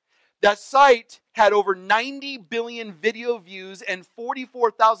 That site had over 90 billion video views and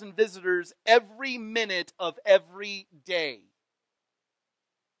 44,000 visitors every minute of every day.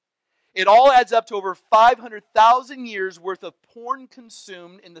 It all adds up to over 500,000 years worth of porn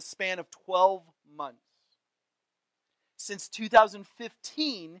consumed in the span of 12 months. Since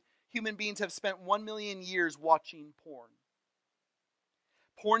 2015, human beings have spent 1 million years watching porn.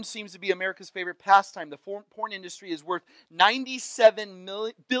 Porn seems to be America's favorite pastime. The porn industry is worth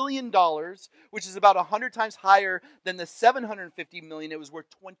 $97 billion, which is about 100 times higher than the $750 million it was worth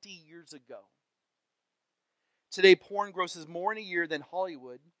 20 years ago. Today, porn grosses more in a year than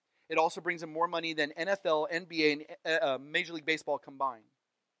Hollywood. It also brings in more money than NFL, NBA, and Major League Baseball combined.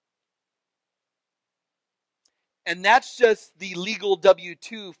 And that's just the legal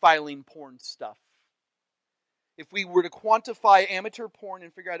W-2 filing porn stuff. If we were to quantify amateur porn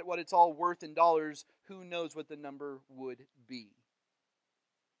and figure out what it's all worth in dollars, who knows what the number would be.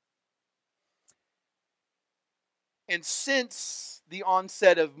 And since the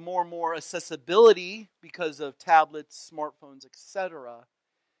onset of more and more accessibility because of tablets, smartphones, etc.,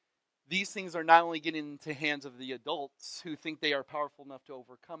 these things are not only getting into the hands of the adults who think they are powerful enough to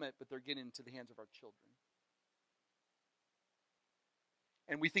overcome it, but they're getting into the hands of our children.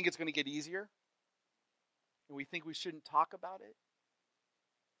 And we think it's going to get easier. And we think we shouldn't talk about it.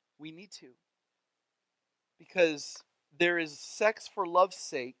 We need to. Because there is sex for love's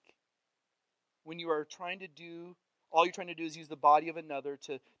sake when you are trying to do, all you're trying to do is use the body of another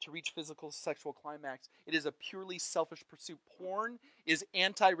to reach physical sexual climax. It is a purely selfish pursuit. Porn is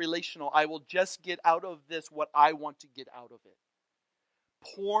anti-relational. I will just get out of this what I want to get out of it.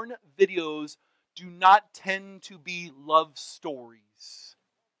 Porn videos do not tend to be love stories.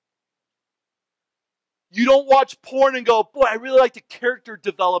 You don't watch porn and go, boy, I really like the character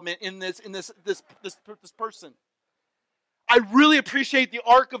development in this person. I really appreciate the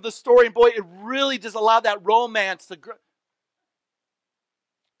arc of the story, and boy, it really just allowed that romance to grow.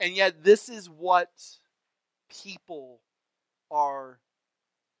 And yet, this is what people have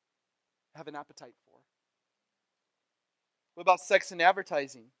an appetite for. What about sex and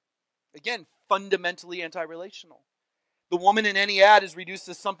advertising? Again, fundamentally anti-relational. The woman in any ad is reduced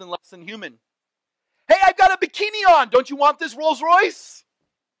to something less than human. Hey, I've got a bikini on. Don't you want this Rolls Royce?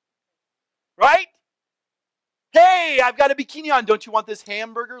 Right? Hey, I've got a bikini on. Don't you want this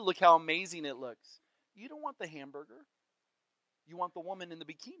hamburger? Look how amazing it looks. You don't want the hamburger. You want the woman in the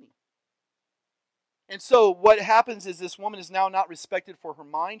bikini. And so what happens is this woman is now not respected for her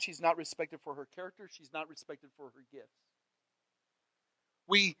mind. She's not respected for her character. She's not respected for her gifts.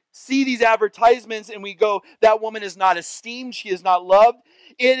 We see these advertisements and we go, that woman is not esteemed. She is not loved.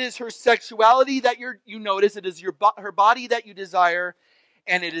 It is her sexuality that you notice. It is her body that you desire.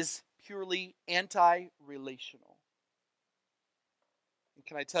 And it is purely anti-relational. And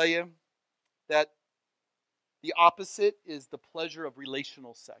can I tell you that the opposite is the pleasure of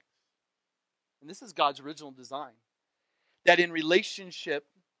relational sex? And this is God's original design. That in relationship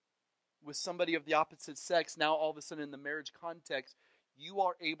with somebody of the opposite sex, now all of a sudden in the marriage context, you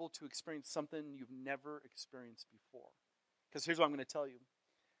are able to experience something you've never experienced before. Because here's what I'm going to tell you.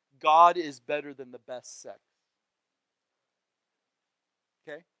 God is better than the best sex.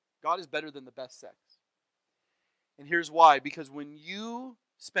 Okay? God is better than the best sex. And here's why. Because when you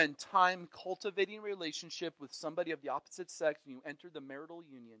spend time cultivating a relationship with somebody of the opposite sex and you enter the marital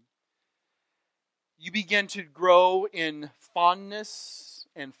union, you begin to grow in fondness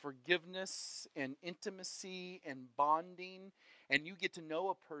and forgiveness and intimacy and bonding, and you get to know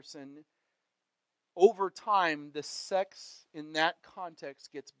a person. Over time, the sex in that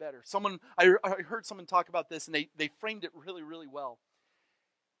context gets better. I heard someone talk about this, and they framed it really, really well.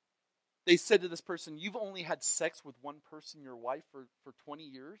 They said to this person, you've only had sex with one person, your wife, for 20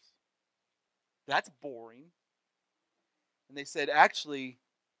 years? That's boring. And they said, actually,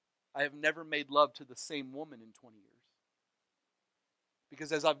 I have never made love to the same woman in 20 years.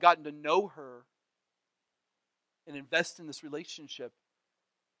 Because as I've gotten to know her and invest in this relationship,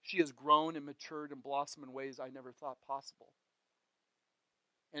 she has grown and matured and blossomed in ways I never thought possible.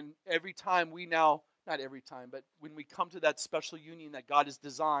 And every time not every time, but when we come to that special union that God has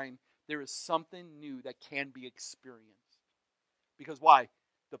designed, there is something new that can be experienced. Because why?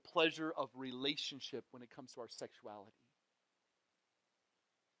 The pleasure of relationship when it comes to our sexuality.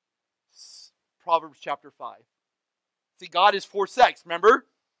 Proverbs chapter 5. See, God is for sex, remember?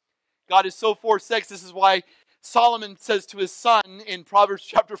 God is so for sex. This is why Solomon says to his son in Proverbs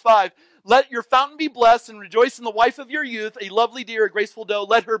chapter 5, let your fountain be blessed and rejoice in the wife of your youth, a lovely deer, a graceful doe.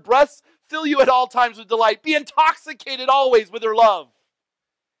 Let her breasts fill you at all times with delight. Be intoxicated always with her love.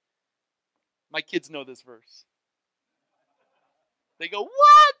 My kids know this verse. They go,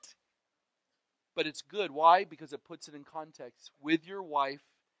 what? But it's good. Why? Because it puts it in context. With your wife,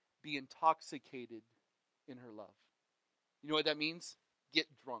 be intoxicated in her love. You know what that means? Get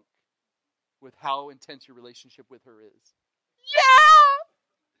drunk with how intense your relationship with her is. Yeah!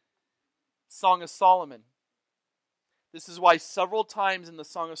 Song of Solomon. This is why several times in the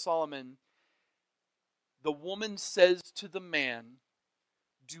Song of Solomon, the woman says to the man,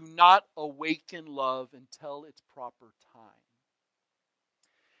 do not awaken love until its proper time.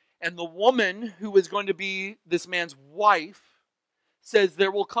 And the woman who is going to be this man's wife says there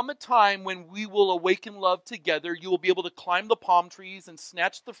will come a time when we will awaken love together. You will be able to climb the palm trees and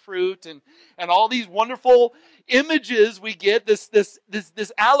snatch the fruit and all these wonderful images we get, this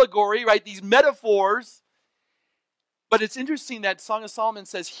allegory, right? These metaphors. But it's interesting that Song of Solomon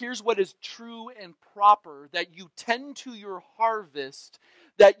says, here's what is true and proper, that you tend to your harvest,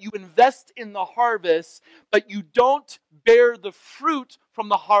 that you invest in the harvest, but you don't bear the fruit from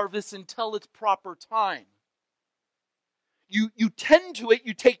the harvest until its proper time. You tend to it,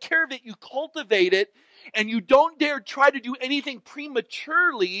 you take care of it, you cultivate it, and you don't dare try to do anything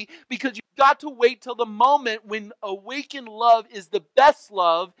prematurely because you've got to wait till the moment when awakened love is the best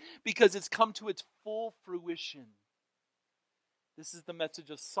love because it's come to its full fruition. This is the message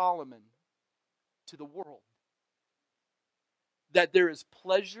of Solomon to the world. That there is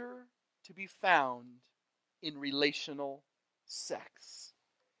pleasure to be found in relational sex.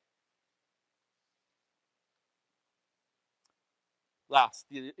 Last,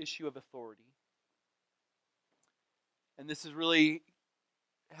 the issue of authority. And this is really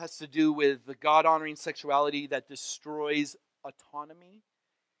has to do with the God-honoring sexuality that destroys autonomy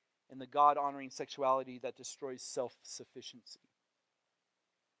and the God-honoring sexuality that destroys self-sufficiency.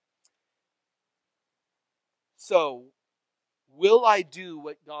 So, will I do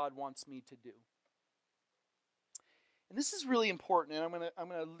what God wants me to do? And this is really important, and I'm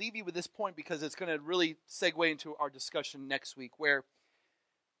gonna leave you with this point because it's going to really segue into our discussion next week, where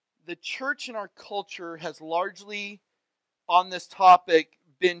the church in our culture has largely, on this topic,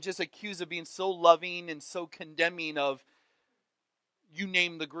 been just accused of being so loving and so condemning of, you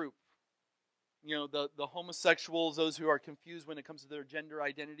name the group. You know, the homosexuals, those who are confused when it comes to their gender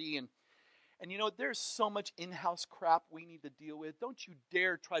identity, and you know, there's so much in-house crap we need to deal with. Don't you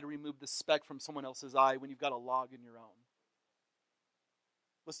dare try to remove the speck from someone else's eye when you've got a log in your own.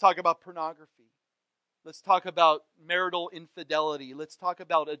 Let's talk about pornography. Let's talk about marital infidelity. Let's talk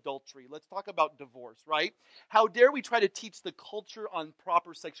about adultery. Let's talk about divorce, right? How dare we try to teach the culture on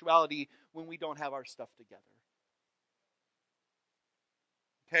proper sexuality when we don't have our stuff together?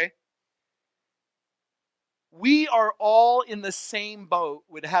 Okay? We are all in the same boat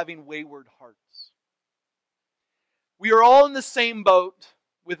with having wayward hearts. We are all in the same boat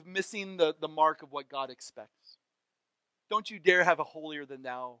with missing the mark of what God expects. Don't you dare have a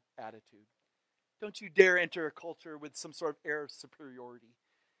holier-than-thou attitude. Don't you dare enter a culture with some sort of air of superiority.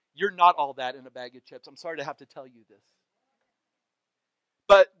 You're not all that in a bag of chips. I'm sorry to have to tell you this.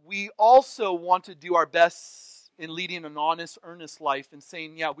 But we also want to do our best in leading an honest, earnest life and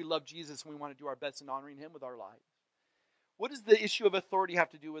saying, yeah, we love Jesus and we want to do our best in honoring Him with our lives. What does the issue of authority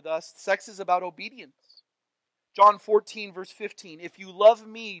have to do with us? Sex is about obedience. John 14, verse 15. If you love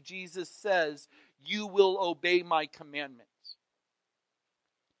me, Jesus says, you will obey my commandments.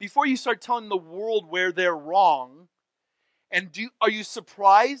 Before you start telling the world where they're wrong, and are you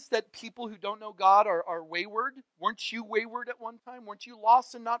surprised that people who don't know God are wayward? Weren't you wayward at one time? Weren't you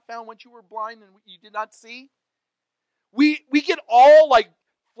lost and not found? Weren't you were blind and you did not see? We get all like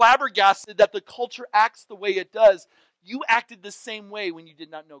flabbergasted that the culture acts the way it does. You acted the same way when you did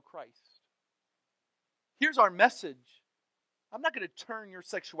not know Christ. Here's our message. I'm not going to turn your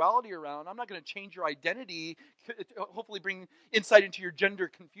sexuality around. I'm not going to change your identity, hopefully bring insight into your gender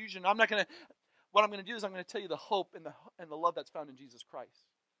confusion. What I'm going to do is I'm going to tell you the hope and the love that's found in Jesus Christ.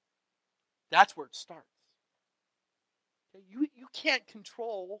 That's where it starts. Okay? You can't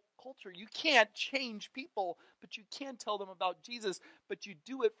control culture. You can't change people, but you can tell them about Jesus. But you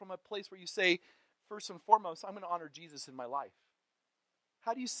do it from a place where you say, first and foremost, I'm going to honor Jesus in my life.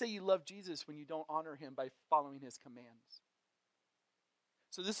 How do you say you love Jesus when you don't honor Him by following His commands?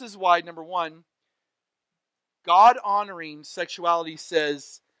 So this is why, number one, God-honoring sexuality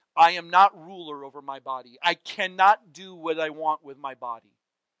says, I am not ruler over my body. I cannot do what I want with my body.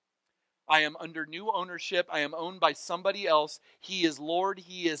 I am under new ownership. I am owned by somebody else. He is Lord.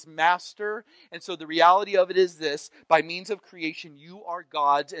 He is Master. And so the reality of it is this. By means of creation, you are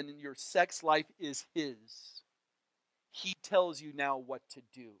God's, and your sex life is His. He tells you now what to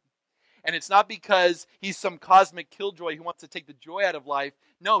do. And it's not because He's some cosmic killjoy who wants to take the joy out of life.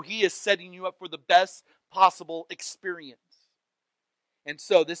 No, He is setting you up for the best possible experience. And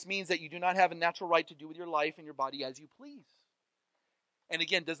so this means that you do not have a natural right to do with your life and your body as you please. And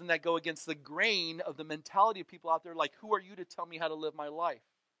again, doesn't that go against the grain of the mentality of people out there like, who are you to tell me how to live my life?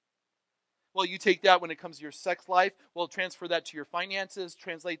 Well, you take that when it comes to your sex life. Well, transfer that to your finances.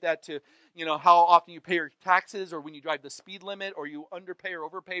 Translate that to, how often you pay your taxes, or when you drive the speed limit, or you underpay or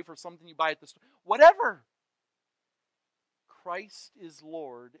overpay for something you buy at the store. Whatever. Christ is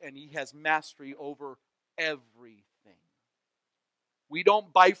Lord, and He has mastery over everything. We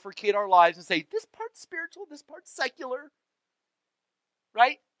don't bifurcate our lives and say, this part's spiritual, this part's secular.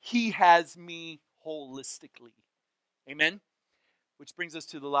 Right? He has me holistically. Amen? Which brings us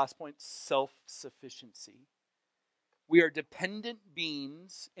to the last point, self-sufficiency. We are dependent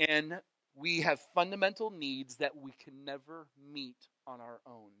beings, and we have fundamental needs that we can never meet on our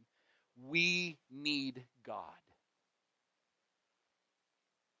own. We need God.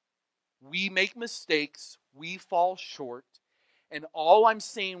 We make mistakes, we fall short, and all I'm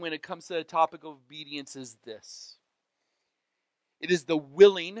saying when it comes to the topic of obedience is this. It is the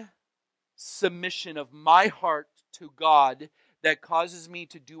willing submission of my heart to God that causes me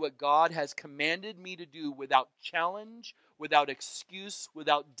to do what God has commanded me to do without challenge, without excuse,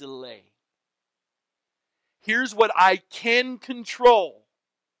 without delay. Here's what I can control.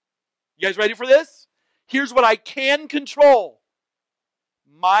 You guys ready for this? Here's what I can control.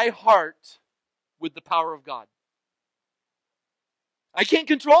 My heart with the power of God. I can't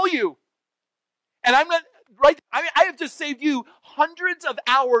control you. And I'm not, right? I have just saved you hundreds of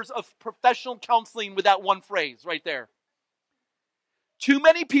hours of professional counseling with that one phrase right there. Too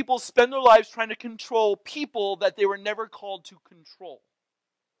many people spend their lives trying to control people that they were never called to control.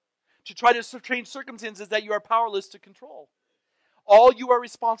 To try to change circumstances that you are powerless to control. All you are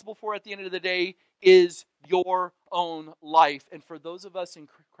responsible for at the end of the day is your own life. And for those of us in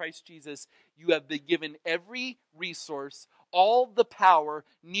Christ Jesus, you have been given every resource, all the power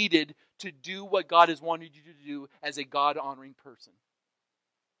needed to do what God has wanted you to do as a God-honoring person.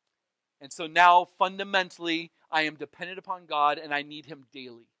 And so now, fundamentally, I am dependent upon God and I need Him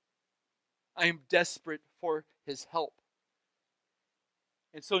daily. I am desperate for His help.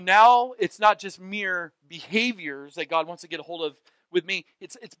 And so now, it's not just mere behaviors that God wants to get a hold of with me.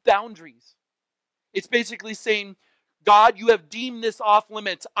 It's boundaries. It's basically saying, God, you have deemed this off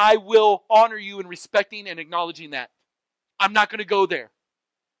limits. I will honor you in respecting and acknowledging that. I'm not going to go there.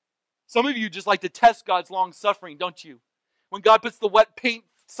 Some of you just like to test God's long suffering, don't you? When God puts the wet paint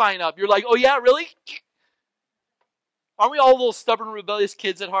sign up, you're like, oh yeah, really? Aren't we all little stubborn, rebellious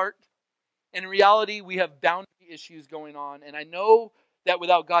kids at heart? And in reality, we have boundary issues going on. And I know that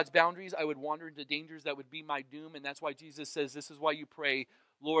without God's boundaries, I would wander into dangers that would be my doom. And that's why Jesus says, this is why you pray,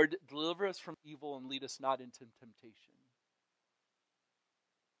 Lord, deliver us from evil and lead us not into temptation.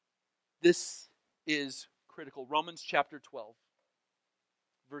 This is critical. Romans chapter 12,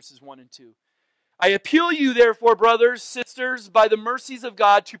 verses 1 and 2. I appeal you, therefore, brothers, sisters, by the mercies of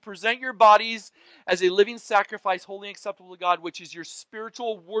God, to present your bodies as a living sacrifice, holy and acceptable to God, which is your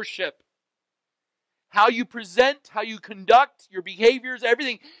spiritual worship. How you present, how you conduct, your behaviors,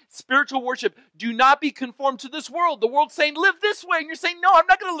 everything, spiritual worship. Do not be conformed to this world. The world's saying, live this way. And you're saying, no, I'm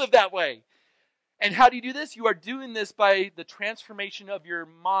not going to live that way. And how do you do this? You are doing this by the transformation of your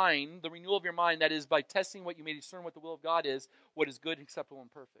mind, the renewal of your mind. That is by testing what you may discern what the will of God is, what is good, acceptable,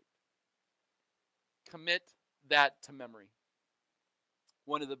 and perfect. Commit that to memory.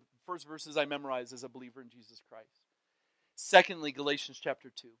 One of the first verses I memorized as a believer in Jesus Christ. Secondly, Galatians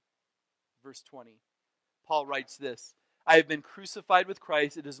chapter 2, verse 20. Paul writes this, I have been crucified with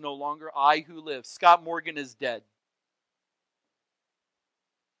Christ. It is no longer I who live. Scott Morgan is dead.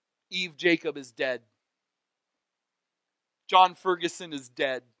 Eve Jacob is dead. John Ferguson is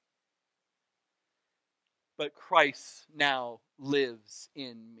dead. But Christ now lives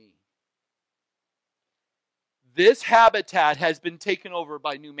in me. This habitat has been taken over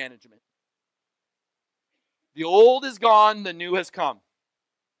by new management. The old is gone, the new has come.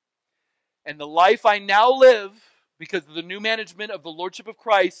 And the life I now live, because of the new management of the Lordship of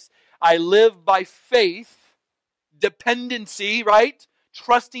Christ, I live by faith, dependency, right?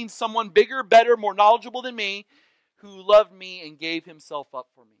 Trusting someone bigger, better, more knowledgeable than me, who loved me and gave himself up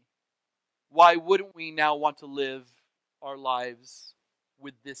for me. Why wouldn't we now want to live our lives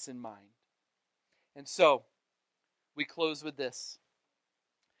with this in mind? And so, we close with this.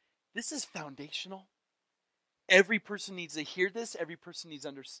 This is foundational. Every person needs to hear this. Every person needs to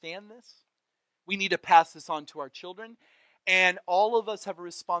understand this. We need to pass this on to our children. And all of us have a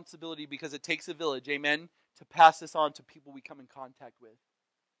responsibility, because it takes a village, amen, to pass this on to people we come in contact with.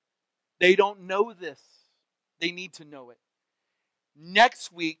 They don't know this. They need to know it.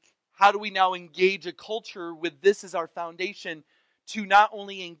 Next week, how do we now engage a culture with this as our foundation to not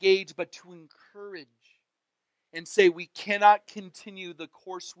only engage, but to encourage and say we cannot continue the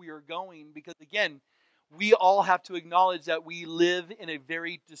course we are going, because again, we all have to acknowledge that we live in a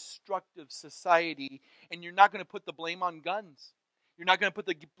very destructive society, and you're not going to put the blame on guns. You're not going to put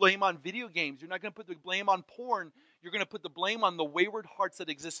the blame on video games. You're not going to put the blame on porn. You're going to put the blame on the wayward hearts that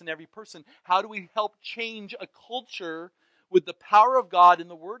exist in every person. How do we help change a culture with the power of God and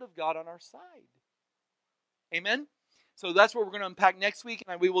the Word of God on our side? Amen? So that's what we're going to unpack next week,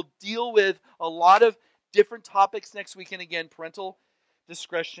 and we will deal with a lot of different topics next week. And again, parental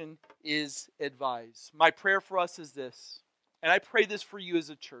discretion is advised. My prayer for us is this, and I pray this for you as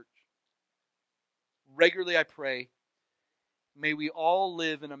a church. Regularly I pray, may we all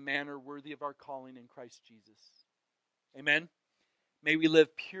live in a manner worthy of our calling in Christ Jesus. Amen? May we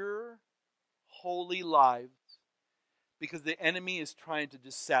live pure, holy lives, because the enemy is trying to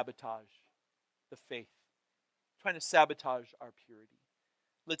just sabotage the faith, trying to sabotage our purity.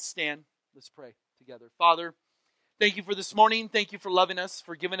 Let's stand. Let's pray together. Father, thank you for this morning. Thank you for loving us,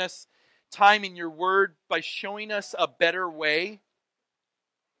 for giving us time in your word by showing us a better way.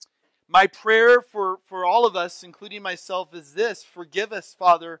 My prayer for all of us, including myself, is this. Forgive us,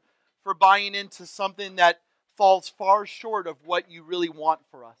 Father, for buying into something that falls far short of what you really want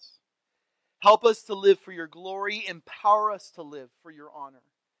for us. Help us to live for your glory. Empower us to live for your honor.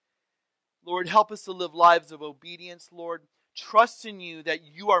 Lord, help us to live lives of obedience. Lord, trust in you that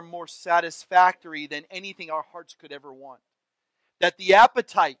you are more satisfactory than anything our hearts could ever want. That the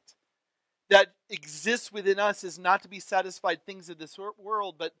appetite that exists within us is not to be satisfied things of this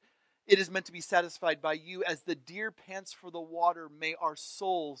world, but it is meant to be satisfied by you. As the deer pants for the water, may our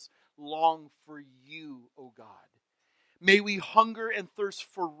souls long for you, O God. May we hunger and thirst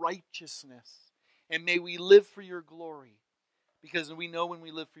for righteousness. And may we live for your glory. Because we know when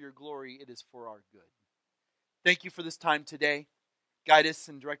we live for your glory, it is for our good. Thank you for this time today. Guide us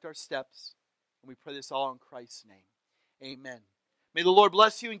and direct our steps. And we pray this all in Christ's name. Amen. May the Lord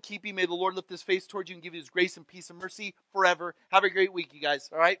bless you and keep you. May the Lord lift his face towards you and give you his grace and peace and mercy forever. Have a great week, you guys.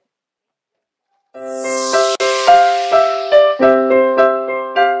 All right?